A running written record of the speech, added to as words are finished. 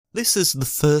This is the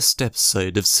first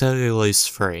episode of Cellulose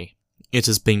Free. It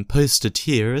has been posted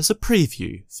here as a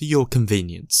preview for your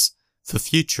convenience. For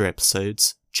future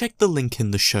episodes, check the link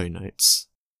in the show notes.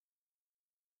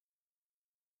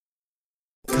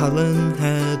 Cullen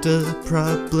had a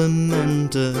problem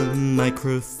and a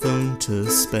microphone to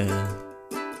spare.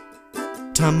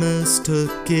 Thomas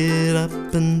took it up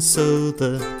and so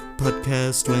the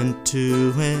podcast went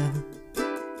to air.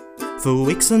 For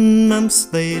weeks and months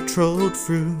they trolled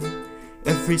through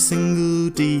every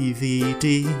single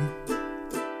DVD.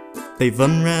 They've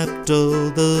unwrapped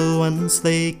all the ones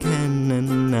they can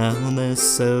and now they're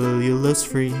cellulose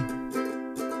free.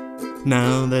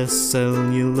 Now they're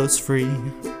cellulose free.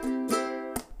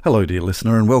 Hello dear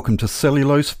listener and welcome to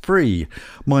Cellulose Free.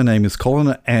 My name is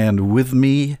Colin and with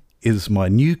me is my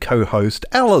new co-host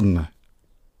Alan.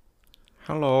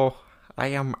 Hello, I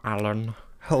am Alan.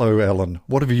 Hello Alan.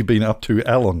 What have you been up to,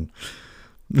 Alan?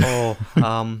 Well,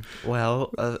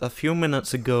 a few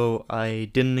minutes ago I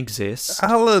didn't exist.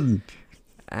 Alan!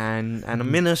 And a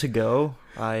minute ago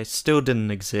I still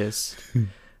didn't exist.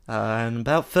 And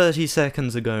about 30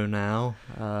 seconds ago now,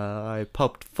 I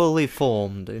popped fully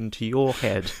formed into your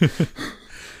head.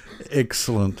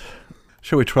 Excellent.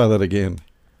 Shall we try that again?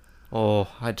 Oh,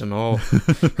 I don't know.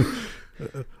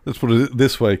 Let's put it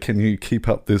this way. Can you keep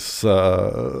up this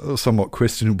somewhat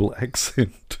questionable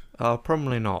accent?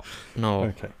 Probably not. No.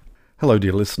 Okay. Hello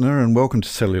dear listener and welcome to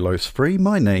Cellulose Free.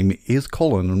 My name is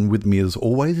Colin and with me as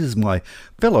always is my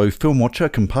fellow film watcher,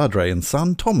 compadre and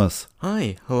son, Thomas.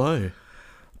 Hi, hello.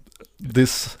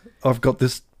 I've got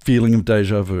this feeling of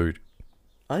deja vu.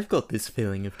 I've got this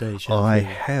feeling of deja vu. I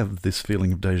have this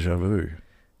feeling of deja vu.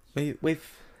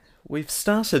 We've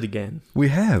started again. We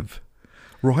have.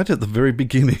 Right at the very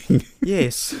beginning.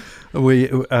 Yes.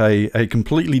 A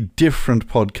completely different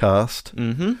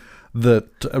podcast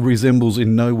that resembles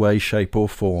in no way, shape or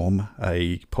form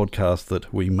a podcast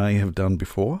that we may have done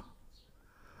before.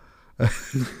 This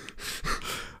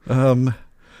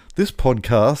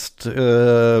podcast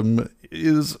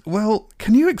is... Well,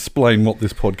 can you explain what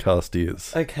this podcast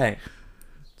is? Okay.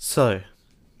 So,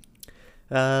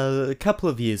 a couple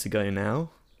of years ago now,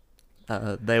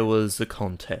 there was a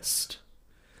contest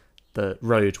that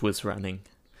Road was running.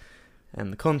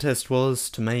 And the contest was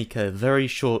to make a very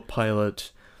short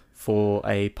pilot for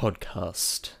a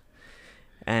podcast.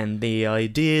 And the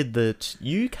idea that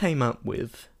you came up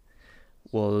with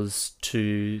was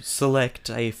to select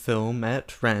a film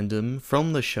at random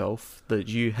from the shelf that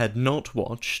you had not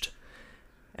watched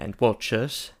and watch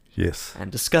it. Yes.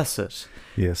 And discuss it.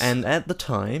 Yes. And at the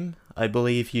time, I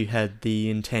believe you had the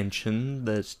intention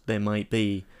that there might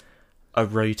be a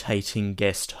rotating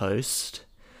guest host.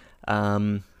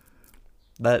 That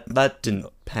didn't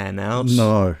pan out.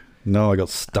 No, I got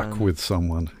stuck with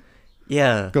someone.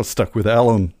 Yeah. Got stuck with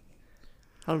Alan.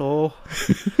 Hello.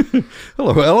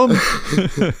 Hello, Alan.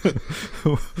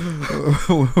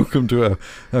 Welcome to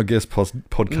our guest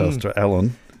podcaster,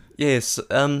 Alan. Yes,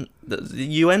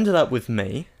 you ended up with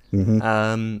me,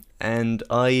 and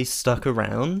I stuck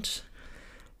around,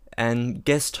 and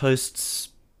guest hosts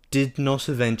did not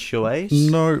eventuate.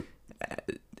 No.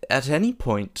 At any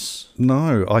point.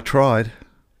 No, I tried.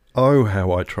 Oh,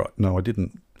 how I tried. No, I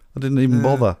didn't. I didn't even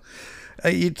bother.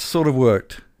 It sort of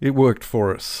worked. It worked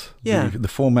for us. Yeah. The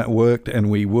format worked, and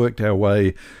we worked our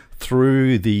way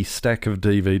through the stack of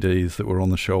DVDs that were on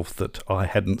the shelf that I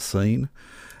hadn't seen.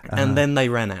 And then they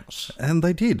ran out. And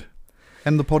they did.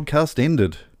 And the podcast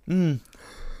ended. And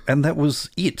that was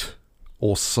it.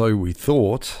 Or so we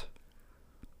thought.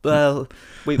 Well,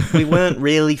 we weren't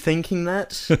really thinking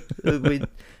that.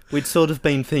 We'd sort of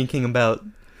been thinking about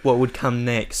what would come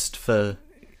next for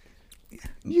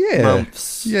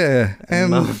months. Yeah.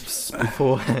 And months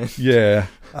beforehand. Yeah.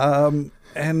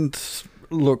 And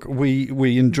look,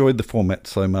 we enjoyed the format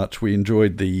so much. We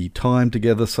enjoyed the time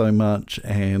together so much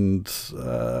and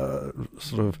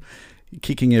sort of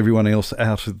kicking everyone else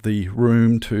out of the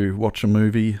room to watch a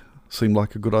movie seemed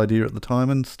like a good idea at the time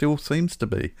and still seems to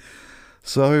be.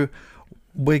 So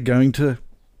we're going to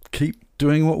keep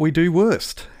doing what we do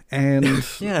worst. And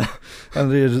yeah.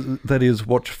 And that is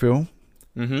watch a film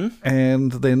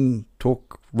and then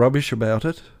talk rubbish about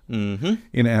it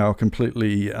in our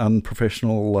completely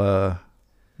unprofessional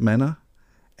manner.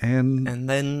 And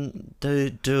then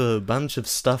do a bunch of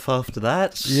stuff after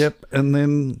that. Yep, and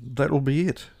then that'll be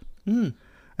it. And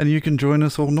you can join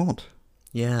us or not.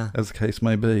 Yeah. As the case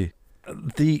may be.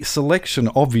 The selection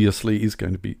obviously is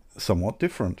going to be somewhat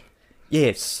different.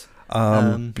 Yes.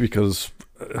 Because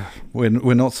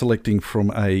we're not selecting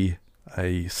from a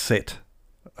set,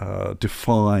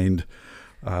 defined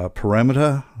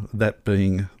parameter, that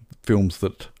being films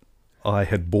that I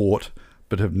had bought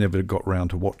but have never got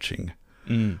round to watching.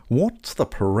 Mm. What's the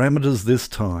parameters this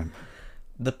time?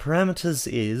 The parameters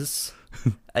is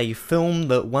a film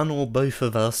that one or both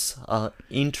of us are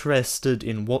interested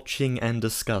in watching and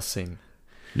discussing.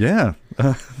 Yeah.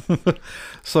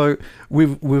 So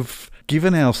we've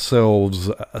given ourselves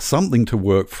something to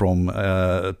work from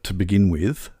to begin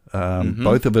with.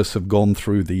 Both of us have gone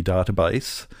through the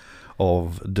database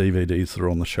of DVDs that are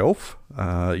on the shelf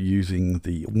using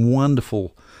the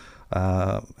wonderful,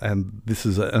 and this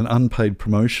is an unpaid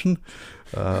promotion.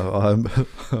 I'm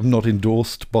not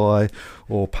endorsed by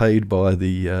or paid by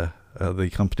the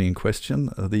company in question.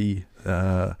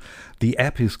 The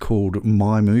app is called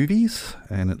My Movies,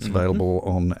 and it's available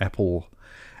on Apple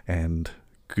and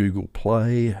Google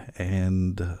Play,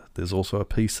 and there's also a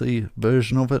PC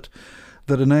version of it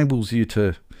that enables you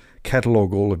to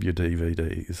catalogue all of your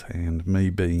DVDs. And me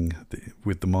being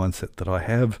with the mindset that I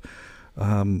have,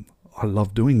 I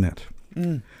love doing that.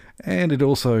 And it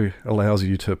also allows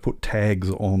you to put tags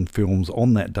on films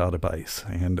on that database.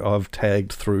 And I've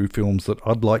tagged through films that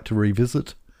I'd like to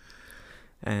revisit.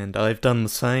 And I've done the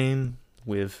same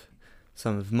with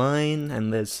some of mine,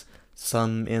 and there's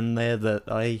some in there that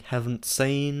I haven't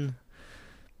seen.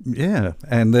 Yeah,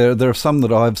 and there are some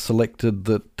that I've selected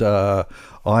that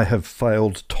I have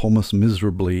failed Thomas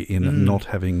miserably in not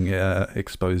having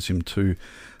exposed him to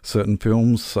certain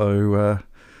films. So,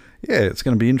 yeah, it's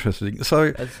going to be interesting.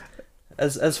 So,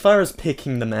 as far as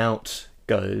picking them out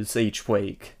goes each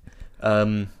week,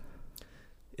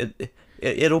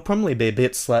 it'll probably be a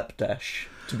bit slapdash,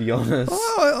 to be honest.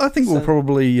 I think we'll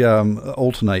probably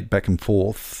alternate back and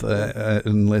forth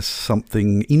unless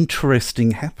something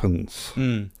interesting happens.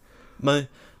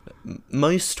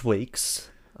 Most weeks,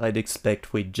 I'd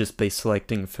expect we'd just be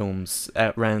selecting films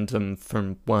at random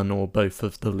from one or both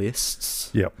of the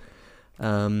lists. Yep.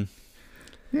 Yeah.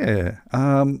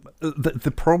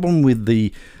 The problem with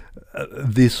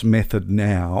this method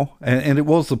now, and it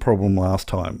was the problem last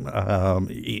time,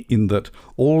 in that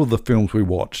all of the films we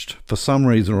watched, for some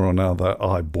reason or another,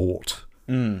 I bought.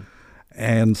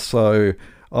 And so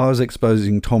I was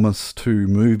exposing Thomas to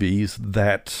movies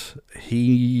that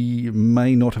he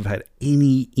may not have had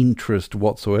any interest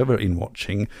whatsoever in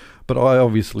watching, but I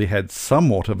obviously had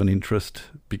somewhat of an interest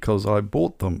because I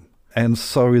bought them. And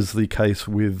so is the case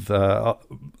with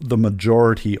the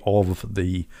majority of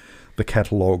the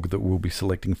catalogue that we'll be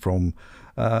selecting from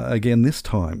again this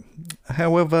time.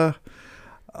 However,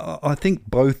 I think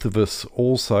both of us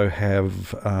also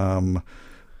have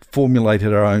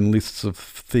formulated our own lists of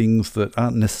things that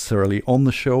aren't necessarily on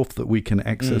the shelf that we can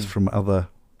access from other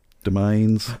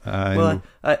domains. Well,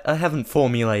 I haven't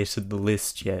formulated the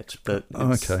list yet, but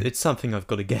it's something I've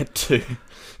got to get to.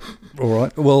 All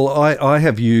right. Well, I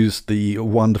have used the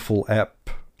wonderful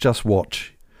app Just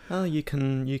Watch. Oh, you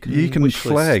can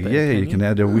flag. There, you can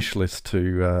add a wish list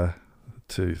to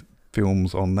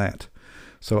films on that.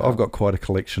 So I've got quite a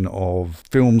collection of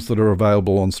films that are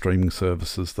available on streaming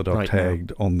services that I've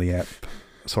tagged on the app.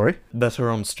 Sorry? That are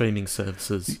on streaming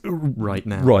services right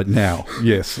now. Right now,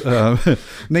 yes.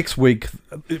 Next week,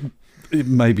 it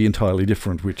may be entirely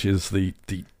different, which is a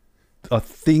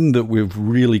thing that we've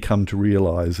really come to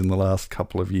realise in the last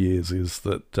couple of years is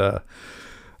that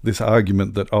this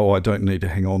argument that, I don't need to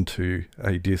hang on to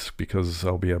a disc because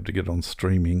I'll be able to get it on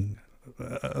streaming.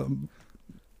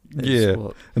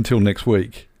 Until next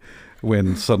week,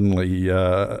 when suddenly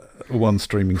one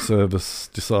streaming service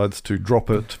decides to drop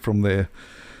it from their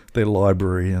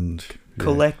library. And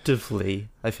collectively,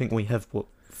 I think we have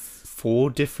 4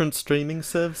 different streaming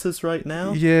services right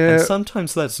now. Yeah, and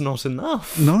sometimes that's not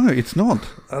enough. No, it's not.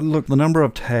 Look, the number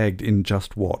I've tagged in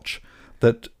Just Watch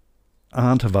that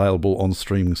aren't available on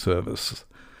streaming service.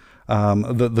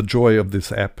 The joy of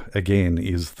this app, again,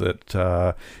 is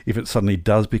that if it suddenly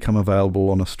does become available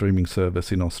on a streaming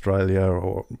service in Australia,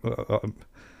 or I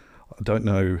don't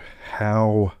know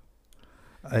how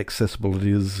accessible it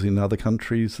is in other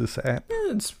countries, this app.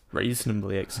 Yeah, it's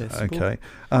reasonably accessible. Okay.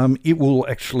 It will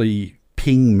actually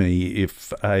ping me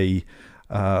if a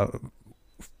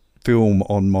film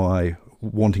on my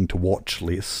wanting to watch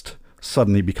list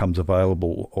suddenly becomes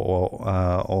available or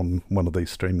on one of these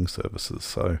streaming services.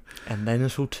 So, and then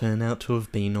it'll turn out to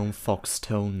have been on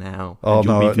Foxtel Now. Oh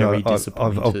no, be very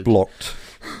disappointed. I've blocked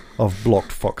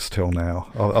Foxtel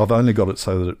Now. I've only got it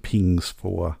so that it pings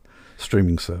for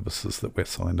streaming services that we're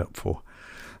signed up for.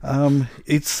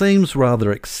 It seems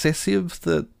rather excessive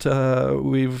that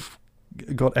we've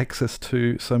got access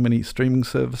to so many streaming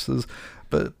services,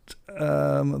 but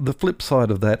the flip side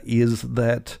of that is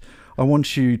that I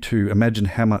want you to imagine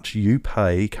how much you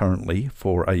pay currently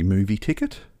for a movie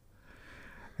ticket.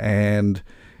 And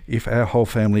if our whole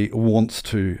family wants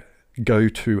to go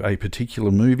to a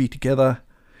particular movie together,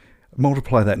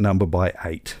 multiply that number by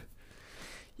 8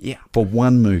 Yeah. for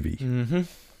one movie. Mm-hmm.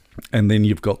 And then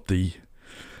you've got the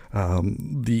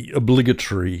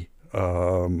obligatory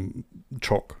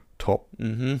choc top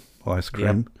ice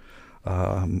cream.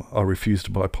 I refuse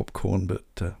to buy popcorn, but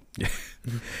yeah.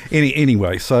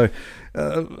 Anyway, so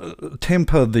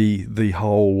temper the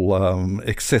whole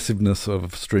excessiveness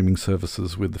of streaming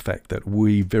services with the fact that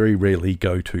we very rarely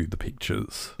go to the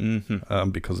pictures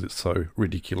because it's so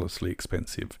ridiculously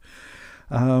expensive.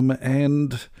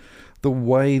 And the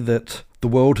way that the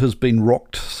world has been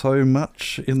rocked so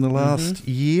much in the last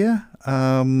year,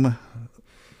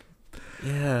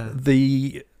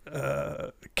 the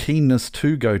keenness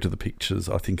to go to the pictures,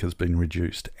 I think, has been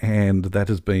reduced, and that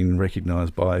has been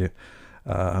recognised by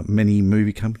many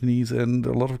movie companies, and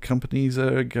a lot of companies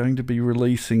are going to be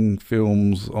releasing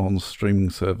films on streaming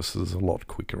services a lot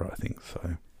quicker, I think.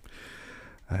 So,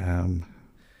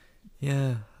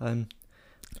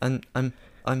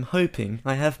 I'm hoping,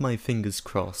 I have my fingers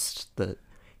crossed that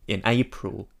in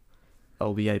April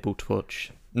I'll be able to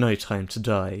watch No Time to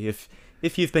Die.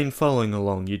 If you've been following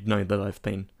along, you'd know that I've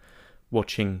been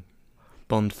watching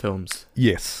Bond films.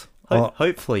 Yes.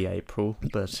 Hopefully April,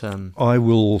 but I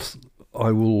will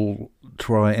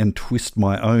try and twist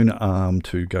my own arm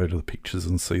to go to the pictures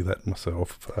and see that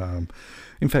myself.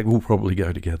 In fact, we'll probably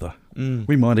go together.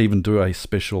 We might even do a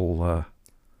special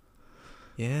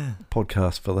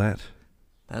podcast for that.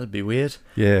 That'd be weird.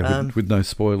 Yeah, with no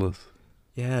spoilers.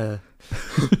 Yeah.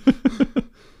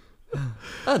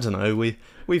 I don't know.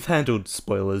 We've handled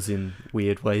spoilers in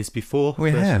weird ways before.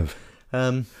 We have.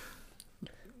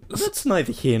 That's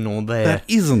neither here nor there. That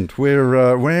isn't.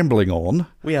 We're rambling on.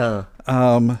 We are.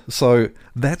 So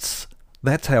that's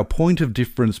our point of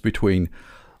difference between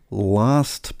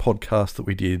last podcast that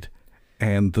we did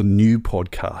and the new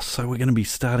podcast. So we're going to be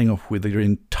starting off with an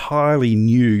entirely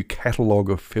new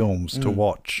catalogue of films to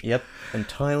watch. Yep,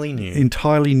 entirely new.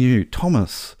 Entirely new.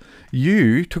 Thomas,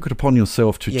 you took it upon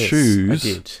yourself to choose, I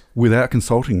did. Without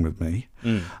consulting with me,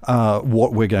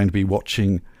 what we're going to be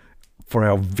watching for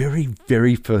our very,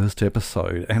 very first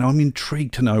episode. And I'm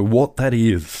intrigued to know what that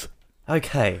is.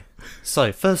 Okay,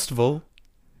 so first of all,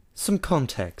 some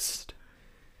context.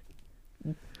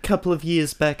 Couple of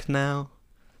years back now,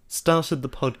 started the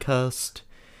podcast.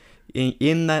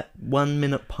 In that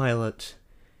 1-minute pilot,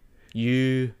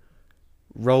 you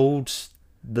rolled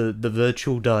the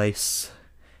virtual dice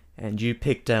and you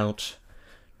picked out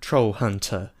Troll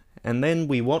Hunter. And then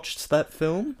we watched that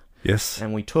film. Yes.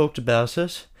 And we talked about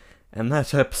it. And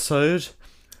that episode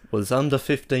was under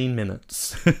 15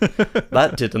 minutes.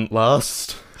 That didn't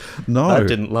last. No. That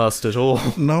didn't last at all.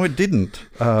 No, it didn't.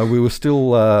 We were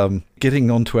still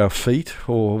getting onto our feet,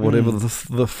 or whatever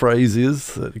the phrase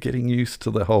is, getting used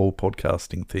to the whole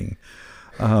podcasting thing.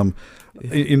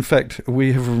 In fact,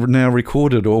 we have now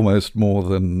recorded almost more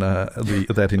than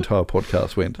that entire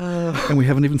podcast went. And we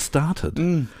haven't even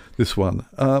started this one.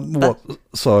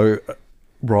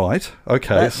 Right,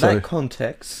 okay. That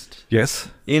context yes,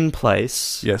 in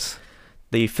place, yes,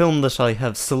 the film that I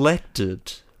have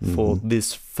selected for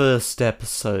this first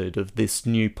episode of this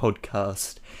new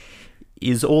podcast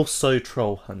is also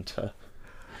Troll Hunter.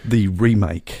 The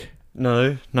remake.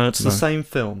 No, it's the same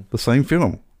film. The same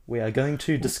film. We are going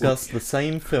to discuss the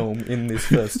same film in this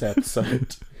first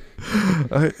episode.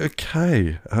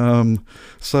 Okay,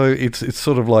 so it's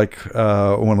sort of like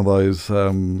one of those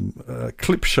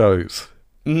clip shows.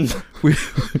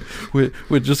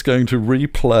 We're just going to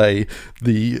replay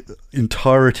the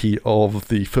entirety of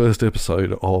the first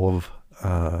episode of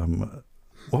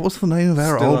what was the name of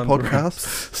our old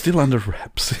podcast? Still Under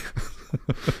Wraps.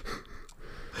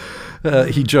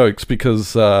 He jokes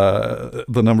because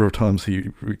the number of times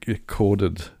he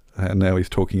recorded, and now he's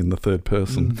talking in the third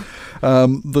person,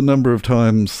 the number of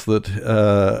times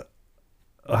that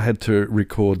I had to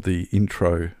record the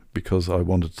intro because I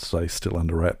wanted to say Still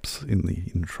Under Wraps in the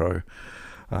intro.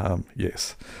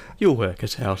 Yes. You'll work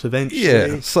it out eventually.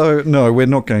 Yeah, so no, we're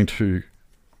not going to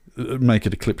make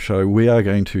it a clip show. We are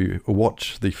going to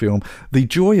watch the film. The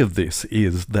joy of this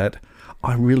is that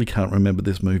I really can't remember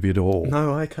this movie at all.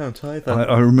 No, I can't either.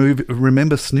 I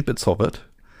remember snippets of it,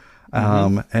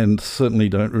 and certainly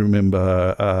don't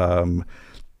remember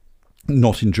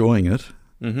not enjoying it.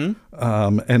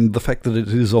 And the fact that it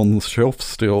is on the shelf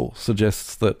still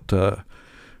suggests that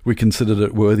we considered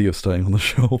it worthy of staying on the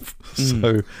shelf.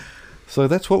 So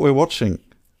that's what we're watching.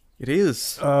 It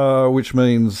is. Which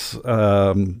means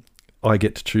I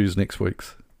get to choose next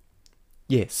week's.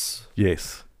 Yes.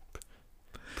 Yes.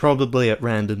 Probably at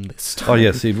random this time. Oh,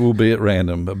 yes, it will be at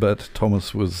random. But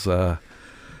Thomas was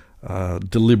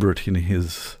deliberate in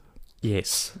his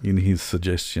Yes.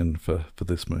 suggestion for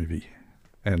this movie.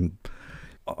 And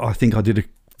I think I did a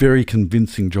very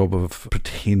convincing job of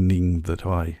pretending that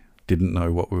I didn't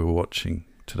know what we were watching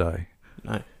today.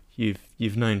 No,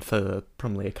 you've known for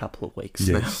probably a couple of weeks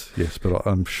Yes, but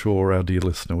I'm sure our dear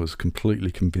listener was completely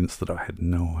convinced that I had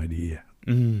no idea.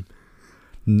 now.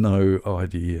 No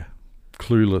idea.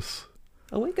 Clueless.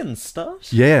 Are we going to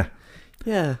start? Yeah.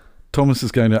 Yeah. Thomas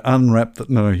is going to unwrap that.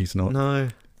 No, he's not. No,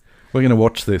 We're going to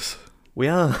watch this, we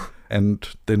are. and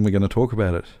then we're going to talk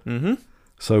about it. Mm-hmm.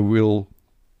 So we'll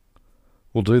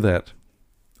do that.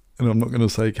 And I'm not going to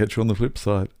say catch you on the flip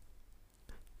side.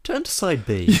 Turn to side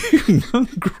B. You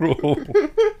mongrel.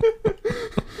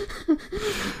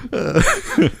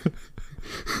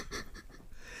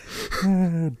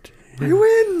 We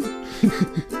win!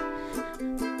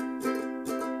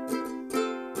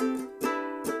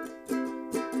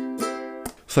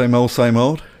 Same old, same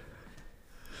old.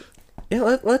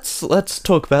 Yeah, let's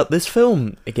talk about this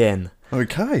film again.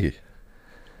 Okay.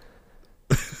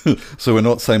 So we're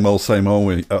not same old, same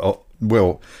old.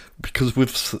 Well, because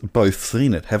we've both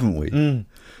seen it, haven't we? Mm.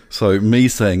 So me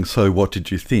saying, so what did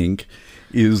you think,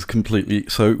 is completely...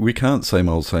 So we can't same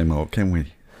old, can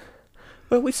we?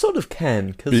 Well, we sort of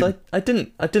can, because I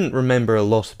didn't remember a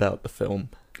lot about the film.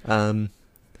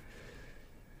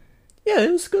 Yeah,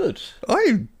 it was good.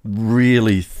 I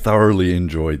really thoroughly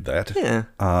enjoyed that. Yeah.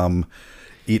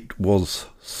 It was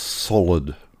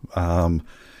solid.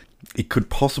 It could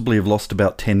possibly have lost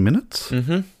about 10 minutes.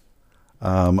 Mm-hmm.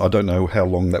 I don't know how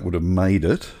long that would have made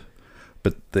it,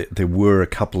 but there were a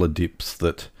couple of dips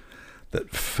that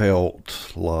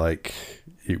felt like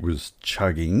it was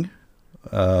chugging.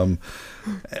 Well,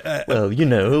 it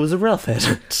was a rough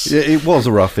edit. Yeah, it was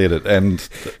a rough edit, and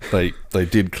they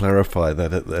did clarify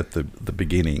that at the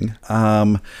beginning.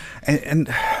 And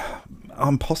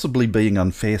I'm possibly being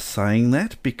unfair saying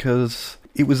that, because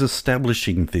it was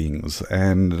establishing things,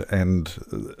 and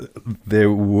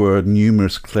there were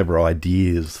numerous clever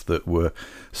ideas that were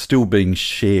still being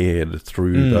shared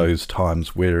through those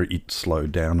times where it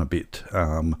slowed down a bit.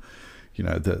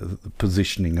 The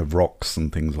positioning of rocks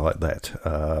and things like that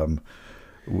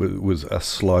was a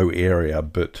slow area,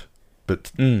 but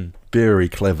very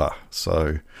clever.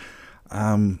 So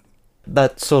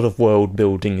that sort of world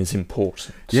building is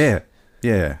important. Yeah.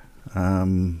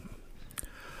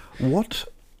 What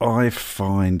I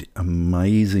find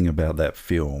amazing about that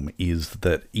film is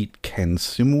that it can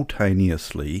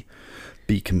simultaneously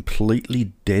be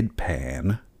completely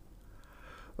deadpan,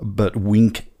 but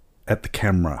wink at the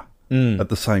camera at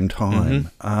the same time.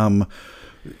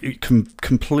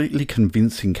 Completely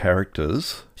convincing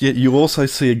characters. Yet you also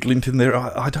see a glint in there.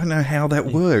 I don't know how that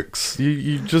works.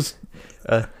 You just...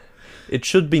 It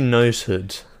should be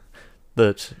noted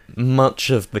that much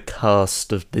of the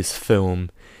cast of this film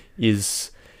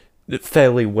is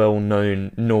fairly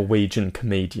well-known Norwegian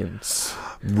comedians.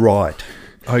 Right.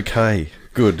 Okay.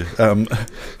 Good. And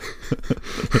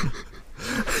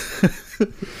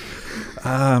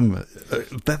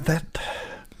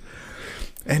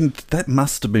that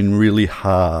must have been really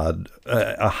hard.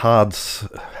 How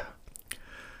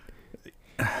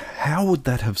would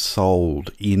that have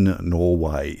sold in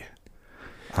Norway?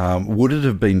 Would it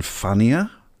have been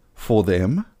funnier for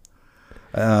them,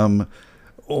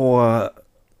 or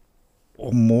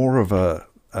more of a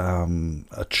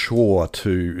chore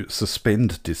to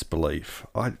suspend disbelief?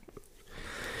 I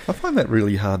find that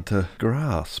really hard to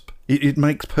grasp. It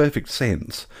makes perfect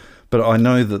sense, but I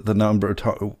know that the number of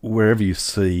times, wherever you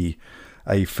see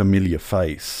a familiar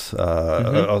face,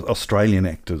 an Australian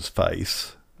actor's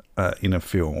face in a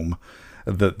film,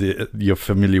 that you're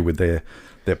familiar with their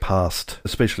past,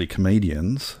 especially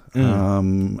comedians.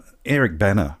 Eric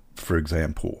Bana, for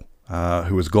example,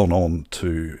 who has gone on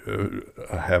to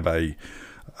have a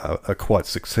quite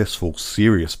successful,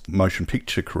 serious motion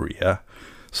picture career,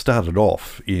 started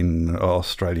off in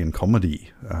Australian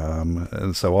comedy,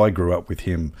 and so I grew up with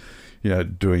him,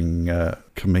 doing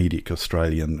comedic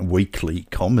Australian weekly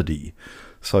comedy.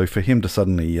 So for him to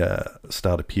suddenly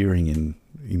start appearing in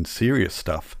serious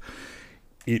stuff,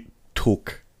 it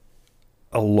took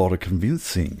a lot of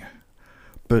convincing.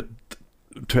 But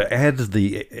to add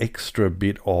the extra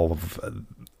bit of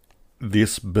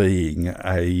this being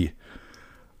a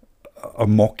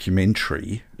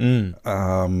mockumentary,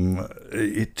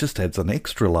 it just adds an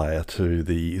extra layer to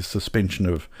the suspension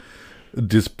of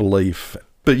disbelief.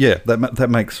 But yeah, that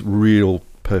makes real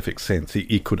perfect sense.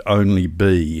 It could only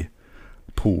be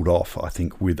pulled off, I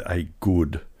think, with a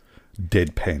good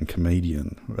deadpan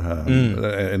comedian,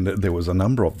 and there was a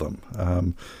number of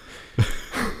them.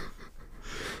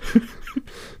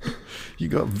 you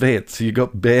got vets, you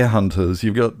got bear hunters,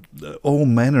 you've got all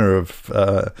manner of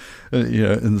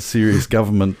in serious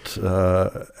government,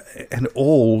 and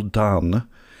all done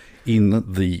in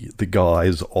the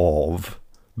guise of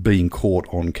being caught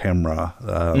on camera,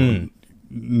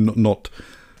 not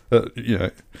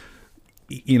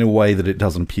in a way that it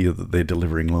doesn't appear that they're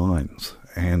delivering lines.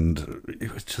 And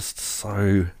it was just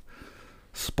so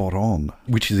spot on,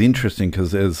 which is interesting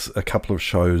because there's a couple of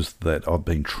shows that I've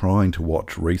been trying to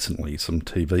watch recently, some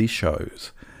TV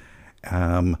shows,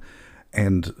 and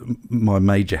my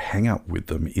major hang-up with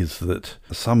them is that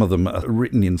some of them are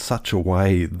written in such a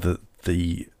way that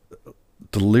the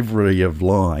delivery of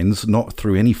lines, not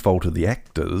through any fault of the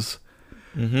actors,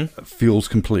 feels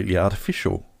completely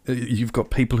artificial. You've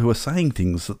got people who are saying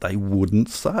things that they wouldn't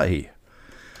say.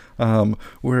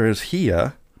 Whereas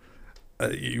here,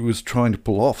 he was trying to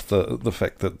pull off the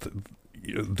fact that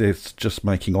they're just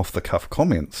making off-the-cuff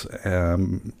comments,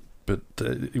 but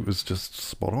it was just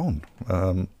spot on,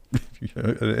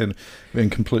 and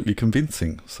completely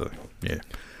convincing. So, yeah.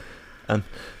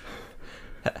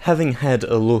 Having had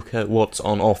a look at what's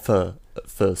on offer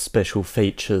for special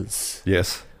features,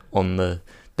 yes, on there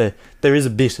is a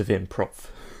bit of improv.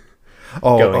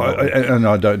 And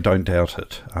I don't doubt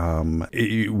it.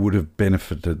 It would have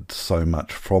benefited so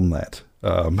much from that,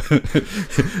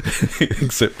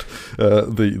 except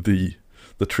the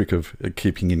trick of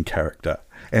keeping in character.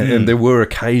 And there were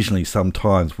occasionally some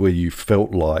times where you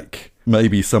felt like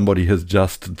maybe somebody has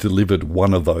just delivered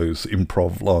one of those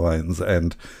improv lines,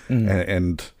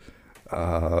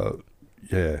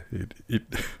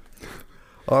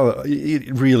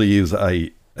 it really is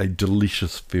a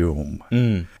delicious film.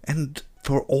 And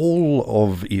for all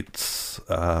of its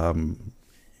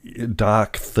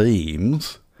dark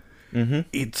themes,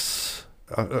 it's,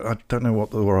 I don't know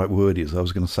what the right word is. I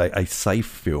was going to say a safe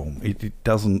film. It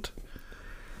doesn't...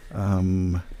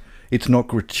 it's not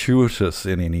gratuitous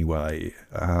in any way.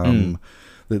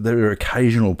 There are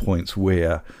occasional points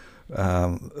where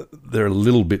there are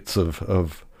little bits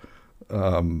of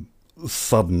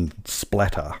sudden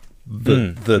splatter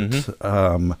that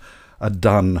are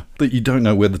done that you don't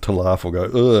know whether to laugh or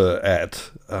go at,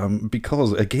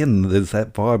 because again there's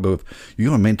that vibe of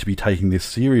you're meant to be taking this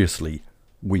seriously.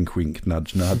 Wink, wink,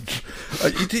 nudge, nudge.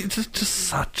 It's just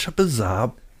such a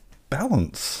bizarre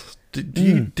balance.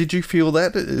 Did you feel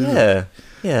that?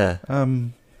 Yeah.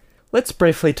 Let's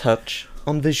briefly touch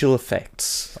on visual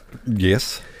effects.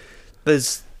 Yes.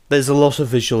 There's a lot of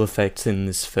visual effects in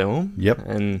this film. Yep.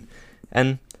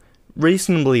 And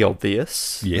reasonably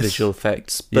obvious visual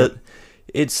effects, but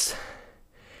it's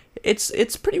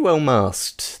pretty well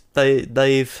masked.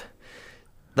 They've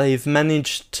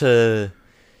managed to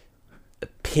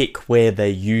pick where they're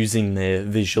using their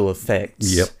visual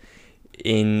effects. Yep.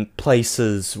 In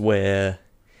places where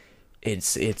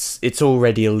it's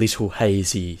already a little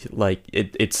hazy, like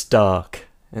it's dark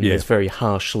and there's very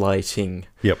harsh lighting.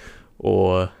 Yep.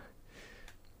 Or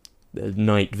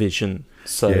night vision.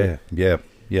 So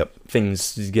Yep.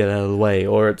 things get out of the way,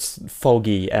 or it's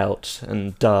foggy out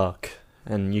and dark,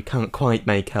 and you can't quite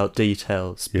make out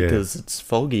details because it's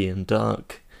foggy and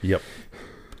dark. Yep.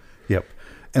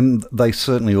 And they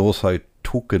certainly also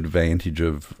took advantage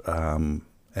of, and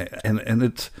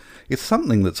it's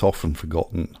something that's often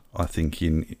forgotten, I think,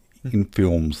 in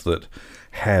films that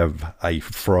have a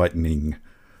frightening,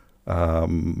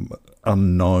 unknown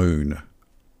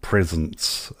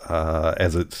presence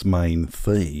as its main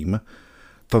theme.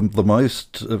 For the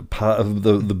most part of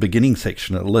the beginning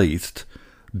section, at least,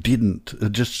 didn't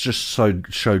just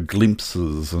showed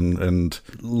glimpses and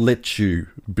let you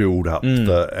build up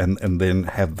and then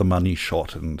have the money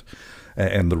shot and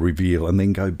the reveal, and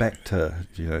then go back to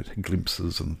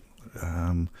glimpses and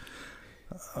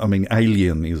I mean,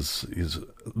 Alien is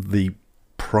the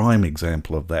prime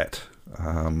example of that.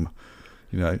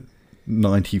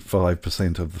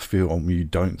 95% of the film you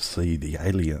don't see the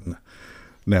alien.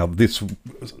 Now this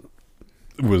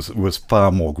was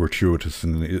far more gratuitous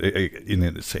in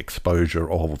its exposure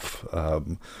of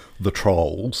the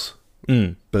trolls,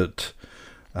 but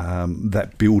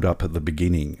that build up at the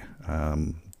beginning,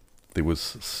 there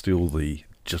was still the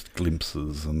just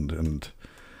glimpses and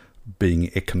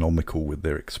being economical with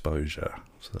their exposure.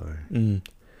 So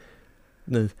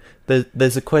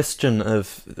there's a question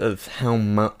of how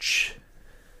much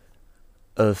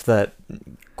of that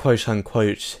quote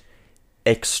unquote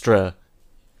extra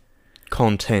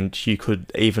content you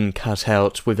could even cut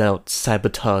out without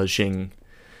sabotaging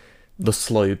the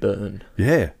slow burn.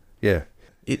 Yeah.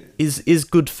 It is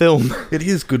good film. It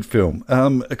is good film.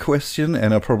 A question,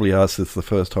 and I'll probably ask this the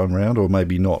first time round, or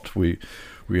maybe not. We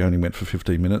we only went for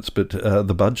 15 minutes, but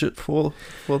the budget for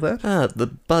that? The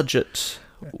budget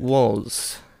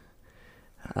was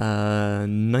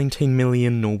 19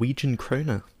 million Norwegian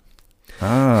kroner.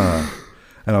 Ah,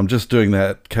 and I'm just doing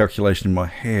that calculation in my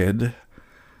head.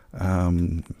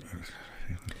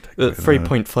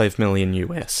 3.5 million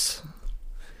US.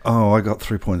 Oh, I got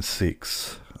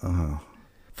 3.6. Oh.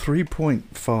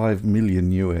 3.5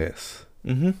 million US.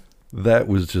 Mm-hmm. That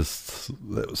was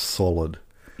solid.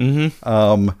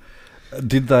 Mm-hmm.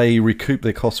 Did they recoup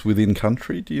their costs within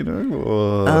country, do you know?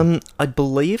 Or? I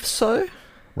believe so.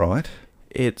 Right.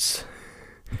 It's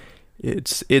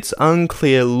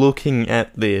unclear looking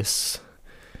at this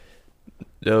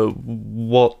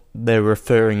what they're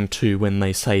referring to when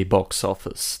they say box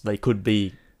office. They could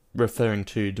be referring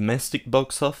to domestic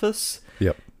box office.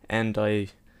 Yep. And I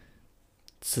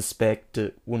suspect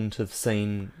it wouldn't have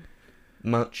seen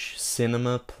much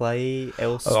cinema play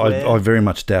elsewhere. I very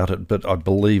much doubt it, but I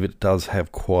believe it does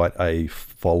have quite a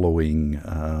following,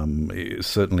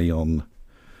 certainly on...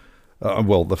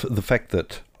 the fact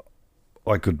that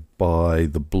I could buy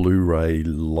the Blu-ray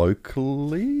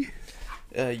locally...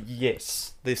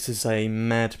 yes, this is a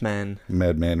Madman.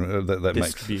 That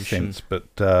makes sense.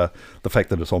 But the fact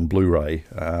that it's on Blu-ray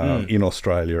in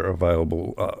Australia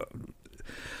available,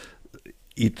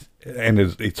 it's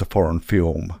a foreign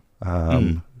film,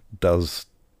 does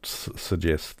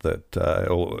suggest that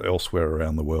elsewhere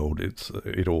around the world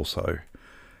it also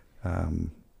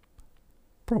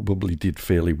probably did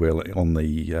fairly well on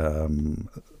the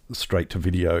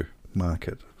straight-to-video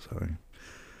market. So...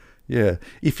 yeah,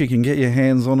 if you can get your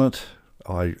hands on it,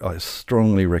 I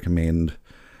strongly recommend.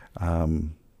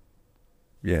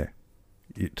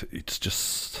 It's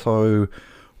just so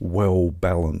well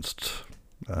balanced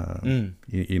in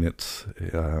its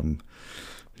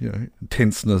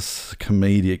tenseness,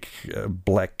 comedic,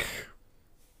 black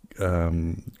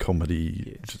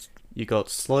comedy. Yes. You got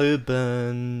slow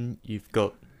burn. You've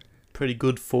got pretty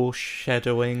good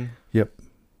foreshadowing. Yep.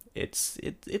 It's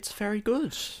very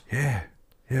good. Yeah.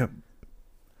 Yep.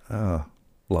 Ah,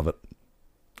 love it.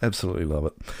 Absolutely love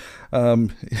it. I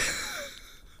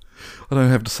don't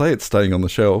have to say it's staying on the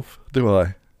shelf, do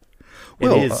I?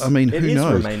 Well, it is. I mean, who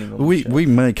knows? We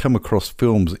may come across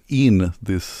films in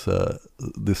this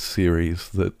series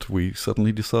that we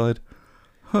suddenly decide,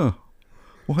 why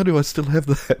do I still have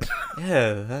that?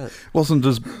 Yeah, that wasn't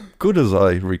as good as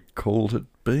I recalled it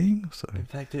being. So in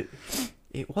fact, it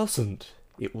wasn't.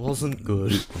 It wasn't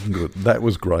good. It wasn't good. That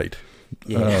was great.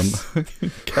 Yes.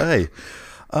 Okay.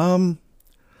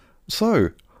 So,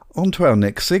 on to our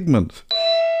next segment.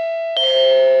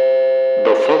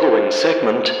 The following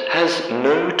segment has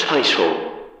no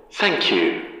title. Thank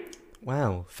you.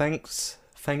 Wow, thanks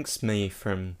me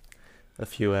from a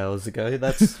few hours ago.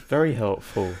 That's very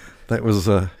helpful. That was,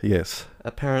 yes.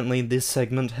 Apparently this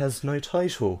segment has no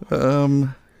title.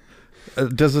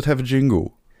 Does it have a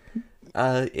jingle?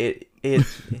 It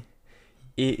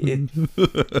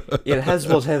has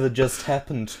whatever just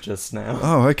happened just now.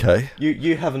 Oh, okay.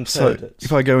 You haven't heard it.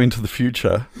 If I go into the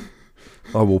future,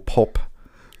 I will pop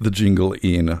the jingle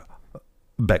in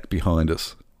back behind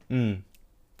us.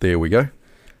 There we go.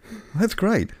 That's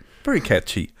great. Very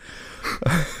catchy.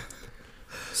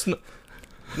 It's not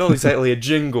exactly a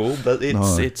jingle, but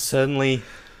it's certainly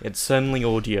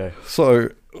audio. So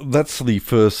that's the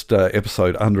first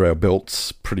episode under our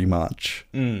belts, pretty much.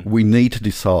 We need to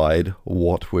decide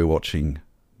what we're watching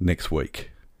next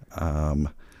week.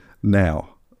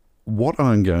 Now, what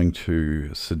I'm going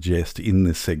to suggest in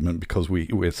this segment, because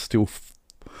we're still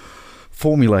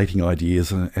formulating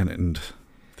ideas and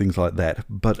things like that,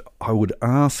 but I would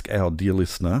ask our dear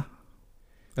listener,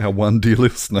 our one dear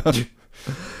listener,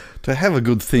 to have a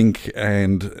good think,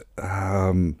 and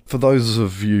for those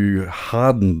of you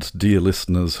hardened dear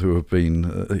listeners who have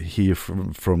been here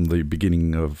from the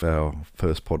beginning of our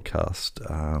first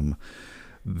podcast,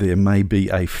 there may be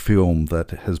a film that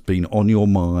has been on your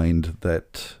mind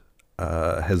that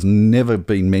has never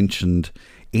been mentioned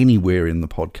anywhere in the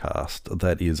podcast,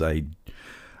 that is a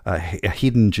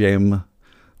hidden gem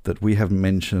that we haven't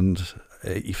mentioned.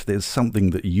 If there's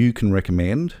something that you can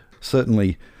recommend,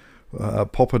 certainly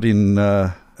pop it in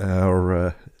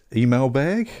our email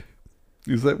bag.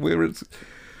 Is that where it's...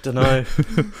 Dunno.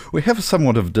 We have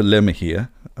somewhat of a dilemma here.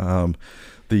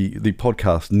 The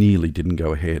podcast nearly didn't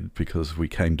go ahead because we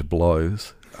came to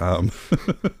blows. So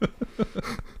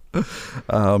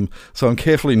I'm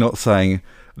carefully not saying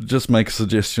just make a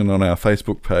suggestion on our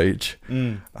Facebook page,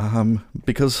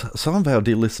 because some of our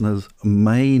dear listeners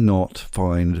may not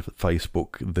find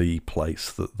Facebook the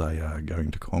place that they are going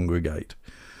to congregate.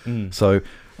 So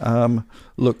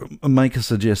Look, make a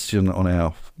suggestion on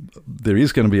our... There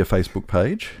is going to be a Facebook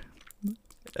page.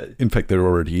 In fact, there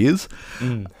already is.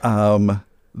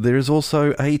 There is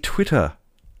also a Twitter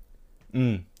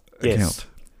account. Yes.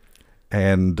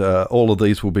 And all of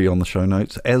these will be on the show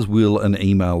notes, as will an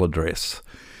email address.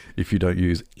 If you don't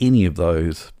use any of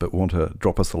those but want to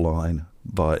drop us a line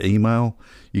via email,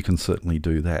 you can certainly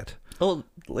do that. Or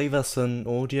leave us an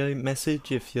audio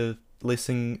message if you're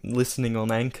listening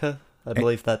on Anchor. I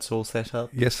believe that's all set up.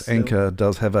 Yes, still. Anchor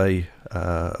does have an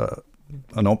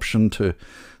option to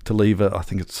leave I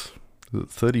think it's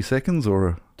 30 seconds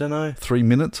or Dunno. 3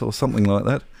 minutes or something like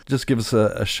that. Just give us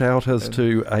a shout as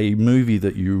to a movie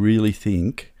that you really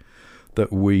think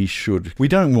that we should... We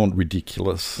don't want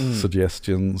ridiculous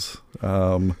suggestions.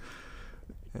 We're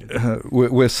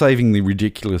saving the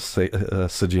ridiculous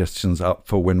suggestions up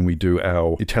for when we do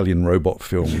our Italian robot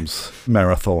films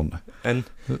marathon. And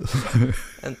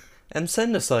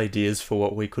send us ideas for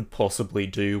what we could possibly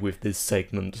do with this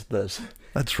segment that,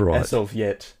 That's right. as of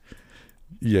yet,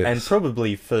 Yes. and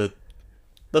probably for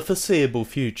the foreseeable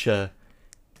future,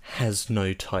 has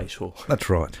no title. That's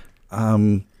right.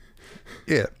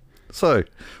 Yeah. So,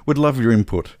 would love your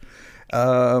input.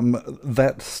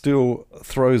 That still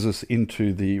throws us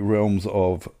into the realms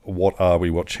of what are we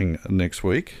watching next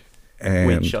week? And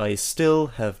Which I still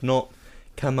have not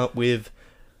come up with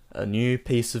a new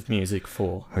piece of music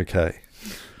for. Okay.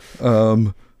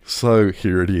 So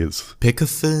here it is. Pick a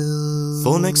film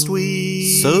for next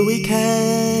week so we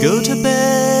can go to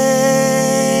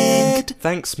bed.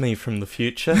 Thanks, me from the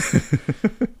future.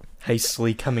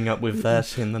 Hastily coming up with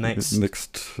that in the next...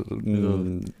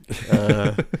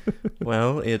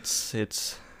 well, it's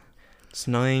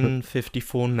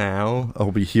 9:54 now.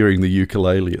 I'll be hearing the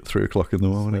ukulele at 3 o'clock in the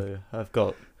morning. So I've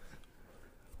got,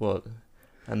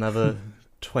 another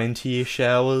 20-ish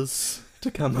hours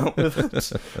to come up with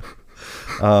it.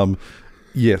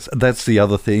 Yes, that's the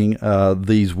other thing.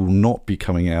 These will not be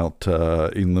coming out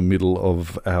in the middle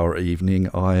of our evening.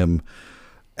 I am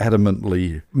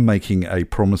adamantly making a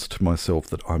promise to myself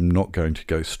that I'm not going to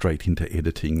go straight into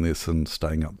editing this and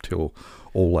staying up till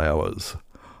all hours.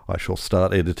 I shall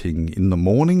start editing in the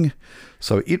morning,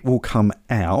 so it will come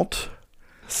out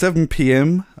 7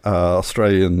 p.m.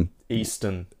 Australian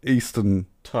Eastern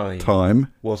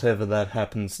time. Whatever that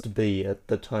happens to be at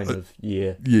the time of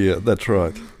year. Yeah, that's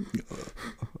right.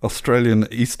 Australian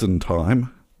Eastern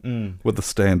time, with the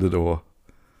standard or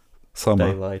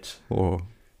summer Daylight. or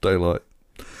daylight.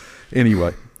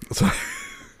 Anyway, so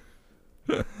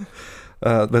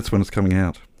that's when it's coming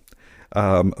out.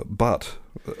 But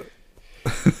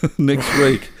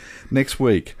next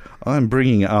week, I'm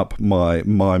bringing up my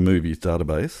movies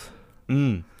database,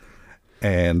 and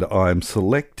I'm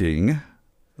selecting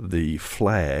the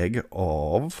flag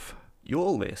of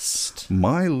Your list.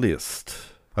 my list.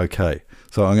 Okay,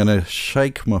 so I'm going to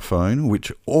shake my phone,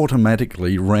 which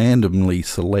automatically randomly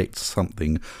selects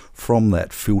something from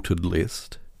that filtered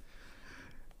list.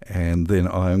 And then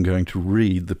I am going to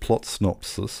read the plot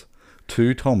synopsis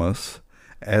to Thomas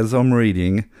as I'm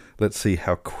reading. Let's see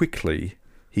how quickly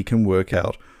he can work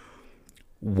out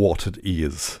what it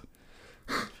is.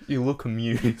 You look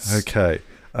amused. Okay.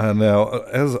 Now,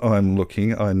 as I'm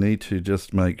looking, I need to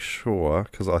just make sure,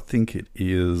 because I think it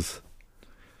is...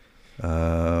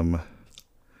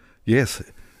 yes,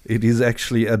 it is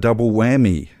actually a double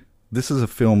whammy. This is a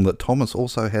film that Thomas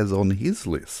also has on his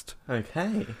list.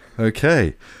 Okay.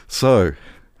 Okay, so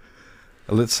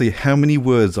let's see how many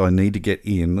words I need to get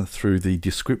in through the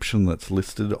description that's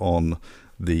listed on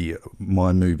the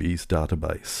My Movies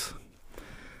database.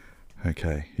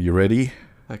 Okay, you ready?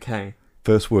 Okay.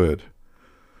 First word.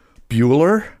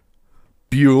 Bueller?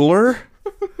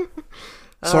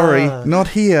 Sorry, not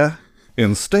here.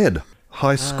 Instead,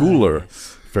 high schooler,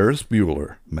 yes. Ferris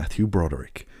Bueller, Matthew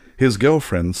Broderick. His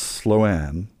girlfriend,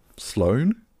 Sloane?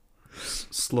 Sloane,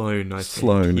 I think.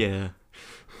 Sloane. Yeah.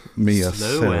 Mia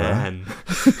Sarah. Sloane.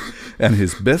 And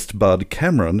his best bud,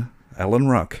 Cameron, Alan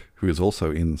Ruck, who is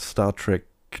also in Star Trek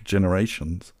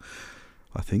Generations,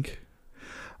 I think,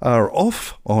 are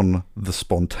off on the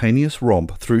spontaneous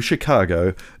romp through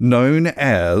Chicago known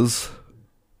as...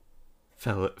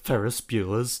 Ferris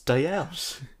Bueller's Day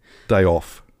Out. Day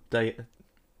Off.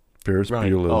 Ferris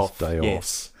Right, Bueller's off, Day Off.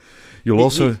 yes. You'll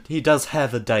also... He does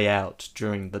have a day out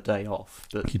during the day off.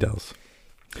 But He does.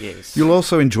 yes. You'll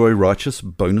also enjoy righteous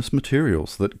bonus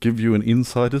materials that give you an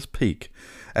insider's peek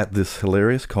at this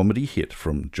hilarious comedy hit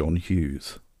from John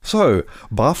Hughes. So,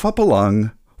 buff up a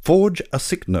lung, forge a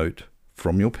sick note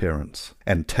from your parents,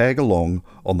 and tag along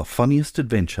on the funniest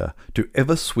adventure to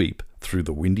ever sweep through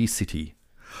the Windy City.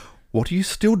 What are you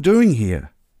still doing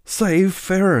here? Save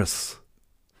Ferris!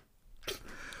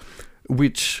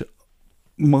 which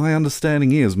my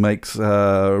understanding is makes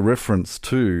reference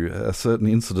to certain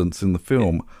incidents in the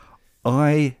film.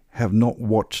 I have not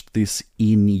watched this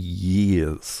in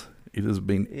years. It has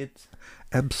been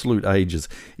absolute ages.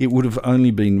 It would have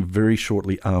only been very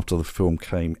shortly after the film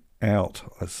came out,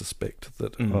 I suspect,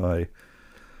 that I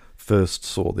first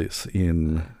saw this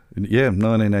in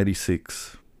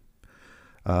 1986.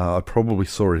 I probably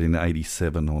saw it in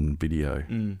 87 on video,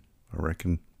 I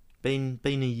reckon. Been a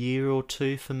year or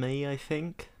two for me, I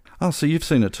think. Oh, so you've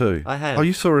seen it too? I have. Oh,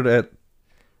 you saw it at...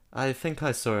 I think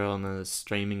I saw it on a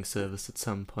streaming service at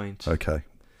some point. Okay.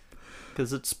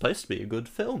 Because it's supposed to be a good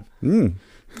film.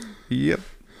 Yep.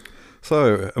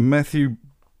 So, Matthew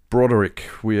Broderick,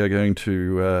 we are going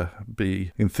to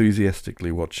be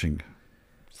enthusiastically watching.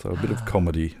 So a bit of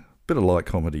comedy, bit of light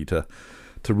comedy to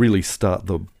really start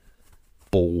the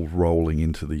ball rolling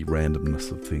into the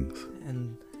randomness of things.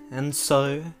 And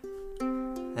so,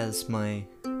 as my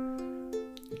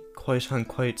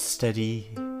quote-unquote steady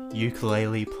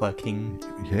ukulele plucking...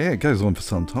 Yeah, it goes on for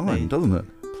some time, doesn't it?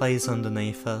 Plays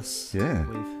underneath us. Yeah.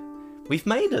 We've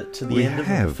made it to the end of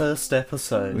the first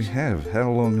episode. We have.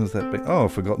 How long has that been? Oh,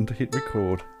 I've forgotten to hit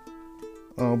record.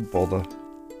 Oh, bother.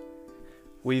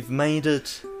 We've made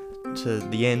it to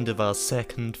the end of our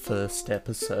first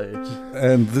episode.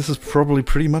 And this is probably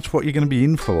pretty much what you're going to be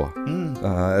in for.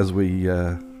 As we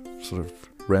sort of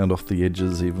round off the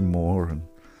edges even more and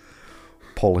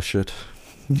polish it.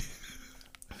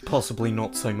 Possibly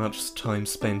not so much time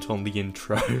spent on the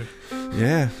intro.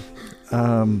 Yeah.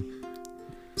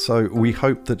 So we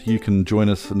hope that you can join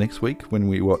us next week when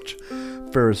we watch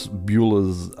Ferris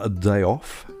Bueller's A Day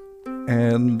Off.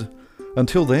 And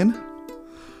until then,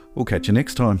 we'll catch you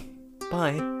next time.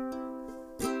 Bye.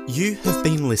 You have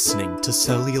been listening to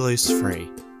Cellulose Free.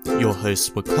 Your hosts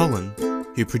were Colin,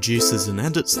 who produces and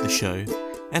edits the show,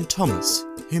 and Thomas,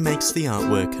 who makes the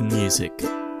artwork and music.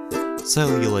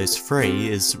 Cellulose Free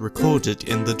is recorded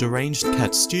in the Deranged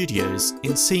Cat Studios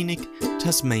in scenic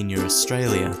Tasmania,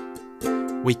 Australia.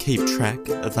 We keep track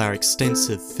of our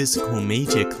extensive physical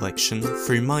media collection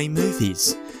through My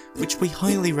Movies, which we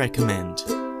highly recommend.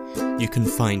 You can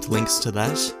find links to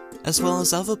that, as well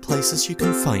as other places you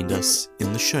can find us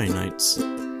in the show notes.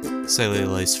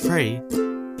 Cellulose Free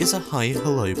is a Hi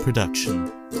Hello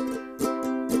production.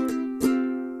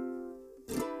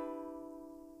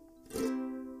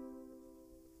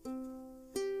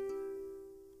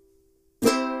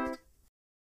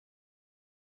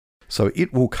 So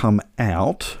it will come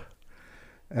out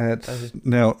at...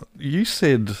 Now, you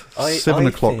said 7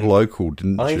 o'clock local,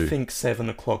 didn't you? I think 7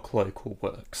 o'clock local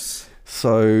works.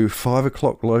 So 5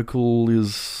 o'clock local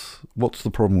is... What's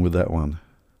the problem with that one?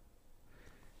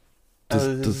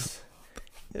 It's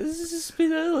just a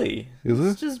bit early. Is it?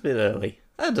 It's just a bit early.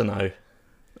 I don't know.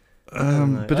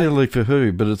 Bit early for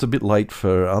who? But it's a bit late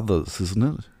for others, isn't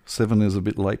it? 7 is a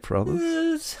bit late for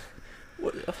others.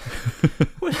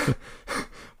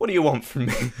 What do you want from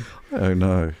me? Oh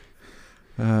no.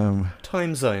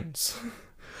 Time zones.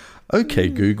 Okay,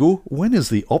 Google, when is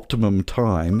the optimum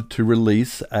time to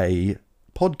release a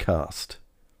podcast?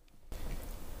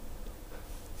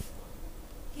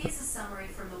 Here's a summary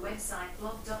from the website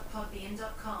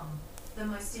blog.podbean.com. The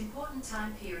most important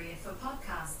time period for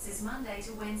podcasts is Monday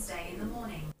to Wednesday in the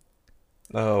morning.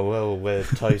 Oh, well, we're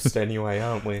toast anyway,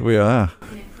 aren't we? We are. You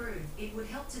can improve. It would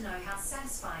help to know how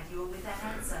satisfied you are with that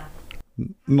answer.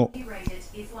 Not. You rate it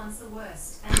if one's the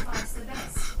worst and five's the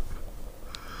best.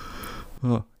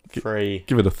 Oh, 3.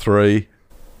 Give it a 3.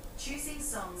 Choosing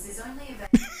songs is only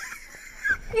available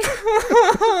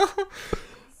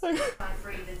by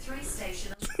free the 3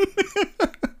 station.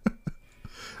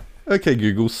 Okay,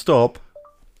 Google, stop.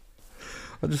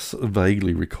 I just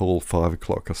vaguely recall 5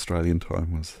 o'clock Australian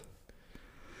time was.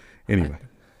 Anyway.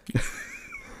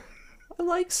 I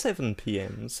like 7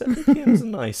 p.m. 7 p.m. is a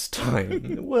nice time.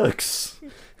 It works.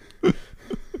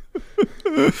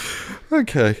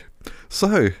 Okay.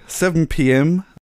 So, 7 p.m.